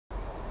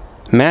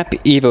MAP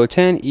Evo X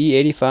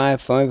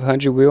E85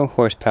 500 wheel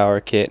horsepower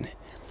kit.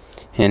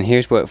 And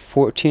here's what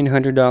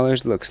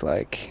 $1,400 looks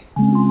like.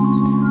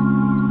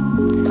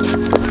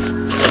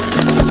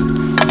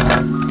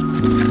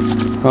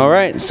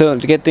 Alright, so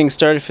to get things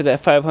started for that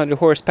 500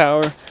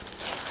 horsepower,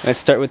 let's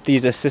start with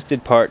these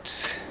assisted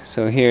parts.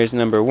 So here's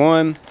number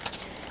one.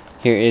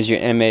 Here is your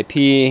MAP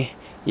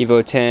Evo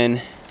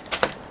X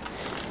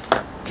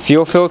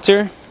fuel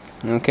filter.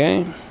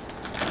 Okay,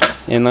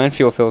 inline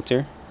fuel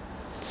filter.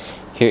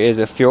 Here is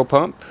a fuel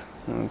pump.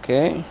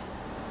 Okay,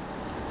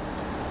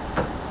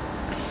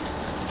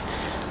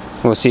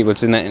 we'll see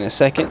what's in that in a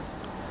second.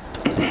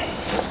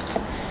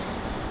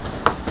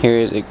 Here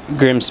is a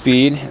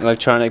Grimspeed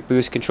electronic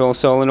boost control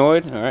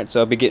solenoid. Alright,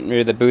 so I'll be getting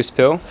rid of the boost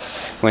pill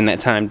when that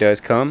time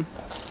does come.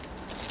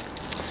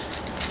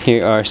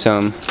 Here are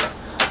some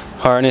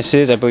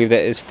harnesses. I believe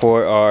that is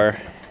for our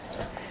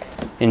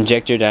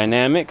injector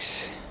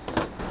dynamics.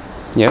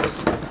 Yep.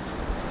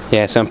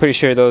 Yeah, so I'm pretty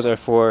sure those are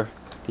for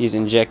these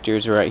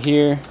injectors right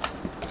here.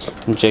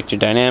 Injector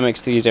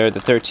dynamics. These are the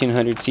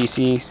 1300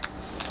 cc's.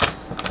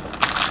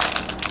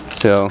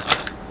 So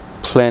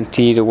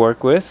plenty to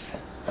work with.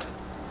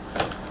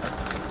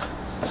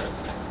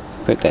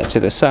 Put that to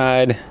the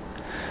side.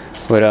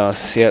 What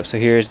else? Yep, so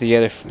here's the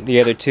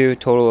other two,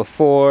 total of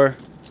 4.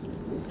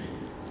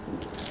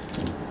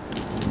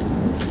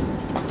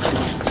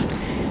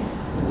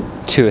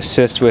 To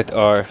assist with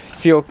our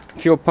fuel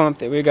pump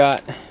that we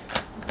got.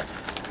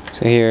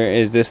 So here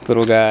is this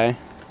little guy.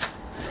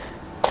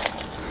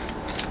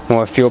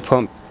 More fuel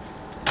pump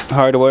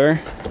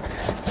hardware.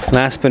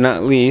 Last but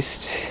not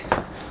least,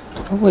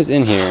 what was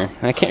in here?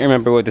 I can't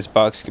remember what this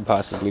box could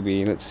possibly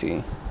be. Let's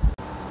see.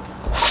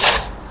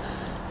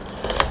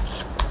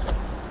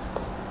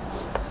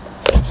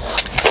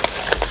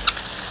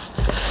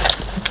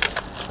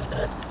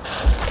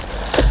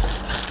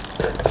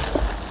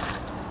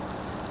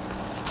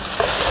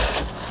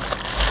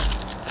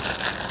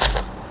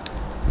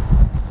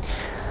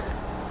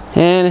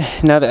 And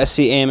now that I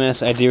see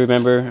AMS, I do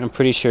remember, I'm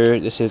pretty sure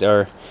this is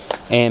our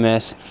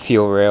AMS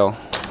fuel rail.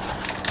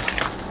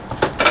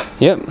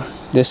 Yep,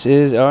 this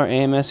is our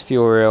AMS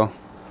fuel rail.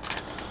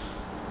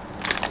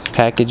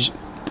 Packaged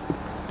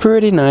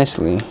pretty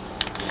nicely.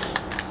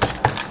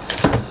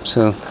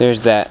 So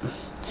there's that.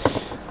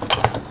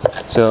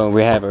 So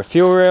we have our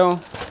fuel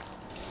rail.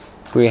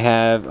 We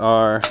have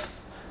our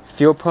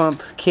fuel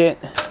pump kit.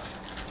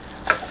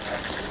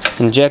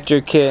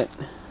 Injector kit.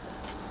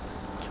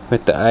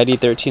 With the ID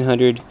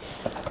 1300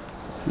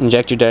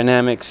 injector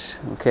dynamics,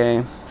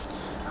 okay.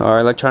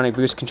 Our electronic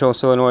boost control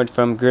solenoid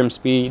from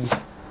Grimspeed.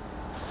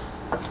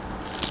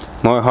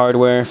 More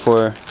hardware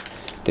for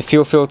the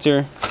fuel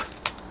filter.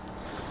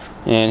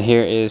 And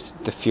here is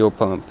the fuel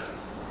pump.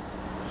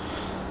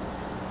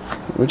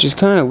 Which is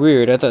kind of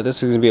weird. I thought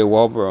this was going to be a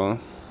Walbro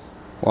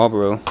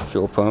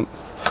fuel pump.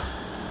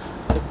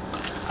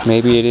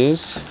 Maybe it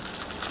is.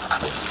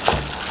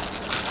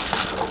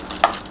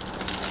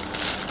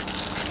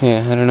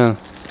 Yeah, I don't know.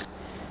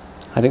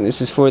 I think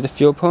this is for the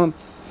fuel pump.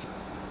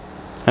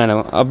 I don't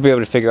know. I'll be able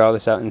to figure all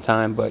this out in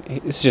time, but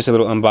this is just a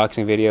little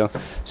unboxing video.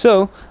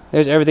 So,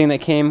 there's everything that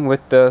came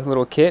with the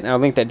little kit. I'll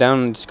link that down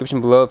in the description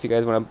below if you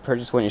guys want to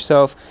purchase one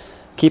yourself.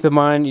 Keep in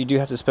mind, you do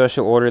have to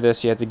special order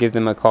this. You have to give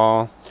them a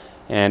call,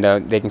 and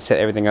they can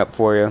set everything up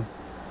for you.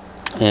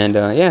 And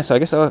yeah, so I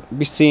guess I'll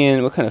be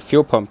seeing what kind of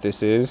fuel pump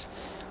this is.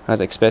 I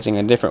was expecting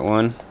a different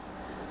one.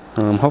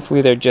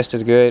 Hopefully they're just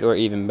as good or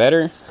even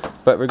better.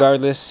 But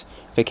regardless,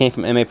 if it came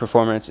from MA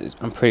Performance,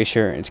 I'm pretty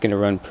sure it's going to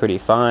run pretty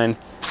fine.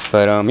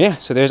 But yeah,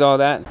 so there's all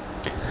that.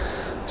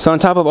 So on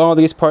top of all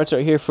these parts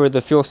right here for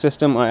the fuel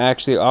system, I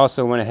actually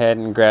also went ahead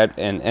and grabbed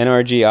an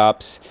NRG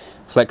Ops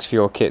Flex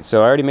Fuel Kit.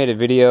 So I already made a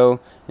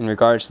video in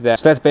regards to that.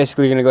 So that's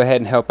basically going to go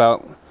ahead and help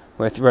out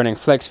with running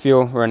flex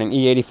fuel, running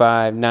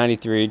E85,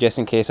 93, just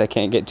in case I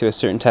can't get to a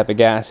certain type of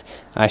gas,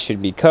 I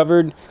should be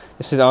covered.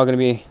 This is all going to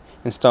be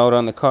installed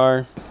on the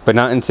car, but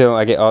not until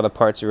I get all the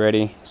parts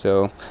ready.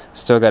 So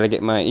still got to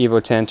get my Evo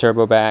X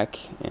turbo back,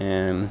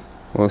 and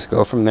we'll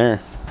go from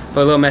there.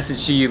 But a little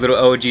message to you little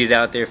OGs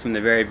out there from the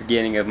very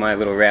beginning of my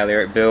little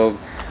Ralliart build.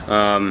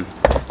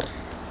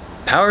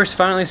 Power's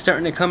finally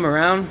starting to come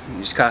around.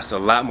 It just costs a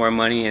lot more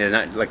money, and it's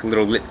not like a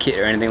little lip kit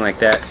or anything like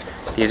that.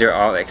 These are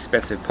all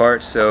expensive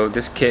parts. So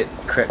this kit,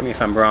 correct me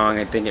if I'm wrong,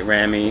 I think it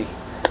ran me,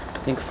 I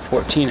think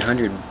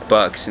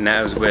 $1,400, and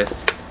that was with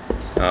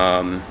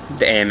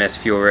the AMS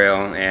fuel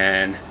rail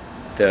and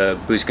the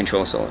boost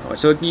control solenoid.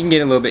 So you can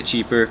get a little bit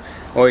cheaper,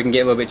 or you can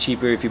get a little bit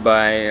cheaper if you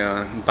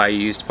buy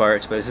used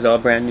parts. But this is all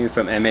brand new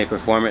from MA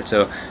Performance.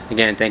 So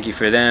again, thank you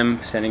for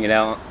them sending it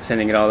all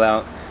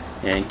out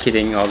and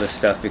kitting all this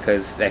stuff,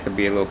 because that could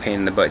be a little pain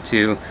in the butt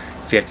too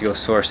if you have to go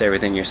source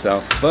everything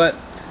yourself. But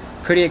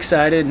pretty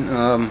excited.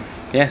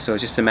 Yeah, so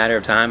it's just a matter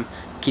of time.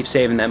 Keep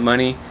saving that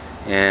money,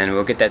 and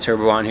we'll get that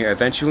turbo on here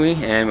eventually,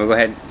 and we'll go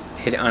ahead and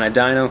hit it on a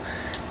dyno.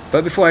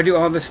 But before I do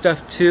all this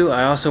stuff too,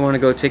 I also want to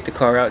go take the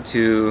car out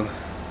to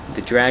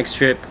the drag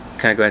strip,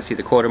 kind of go ahead and see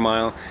the quarter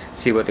mile,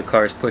 see what the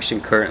car is pushing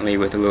currently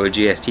with a little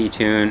GST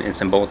tune and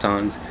some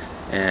bolt-ons,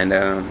 And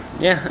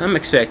yeah, I'm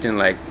expecting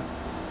like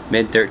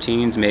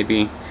mid-13s,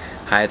 maybe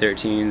high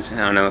 13s. I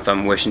don't know if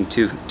I'm wishing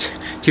too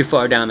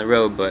far down the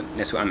road, but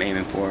that's what I'm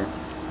aiming for.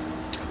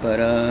 But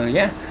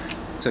yeah,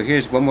 so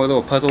here's one more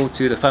little puzzle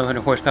to the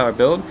 500 horsepower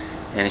build.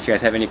 And if you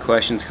guys have any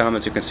questions,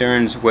 comments, or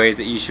concerns, ways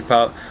that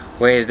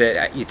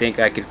you think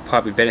I could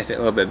probably benefit a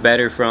little bit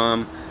better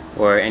from,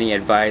 or any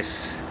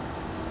advice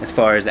as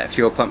far as that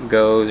fuel pump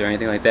goes or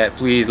anything like that,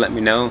 please let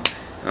me know.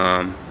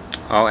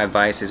 All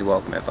advice is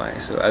welcome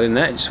advice. So other than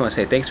that, I just want to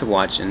say thanks for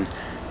watching.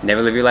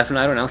 Never live your life in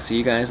idle, and I'll see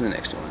you guys in the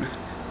next one.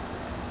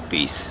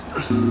 Peace.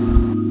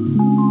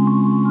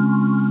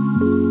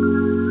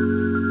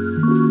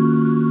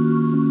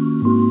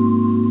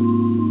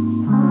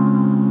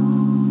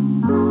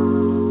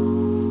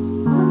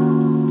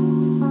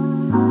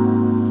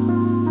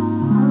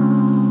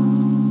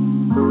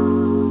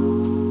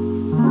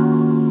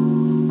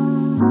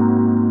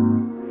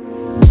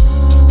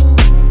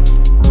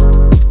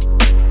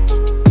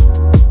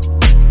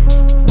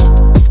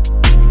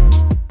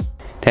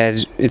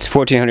 It's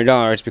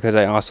 $1,400 because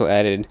I also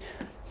added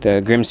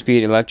the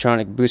Grimspeed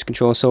electronic boost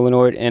control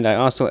solenoid, and I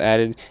also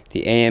added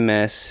the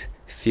AMS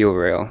fuel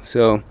rail.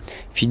 So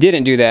if you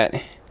didn't do that,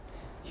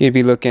 you'd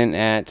be looking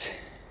at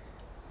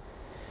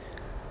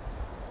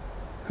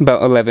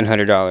about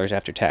 $1,100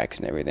 after tax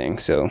and everything.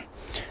 So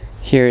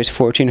here's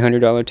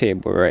 $1,400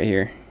 table right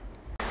here.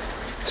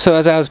 So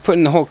as I was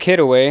putting the whole kit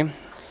away,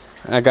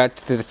 I got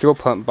to the fuel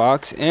pump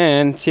box,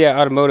 and TI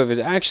Automotive is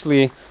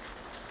actually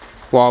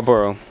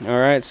Walboro.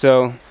 Alright,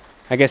 so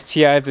I guess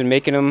TI have been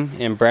making them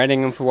and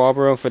branding them for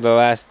Walboro for the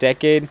last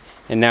decade,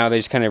 and now they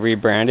just kind of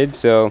rebranded.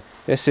 So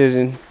this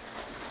is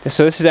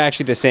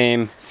actually the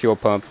same fuel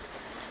pump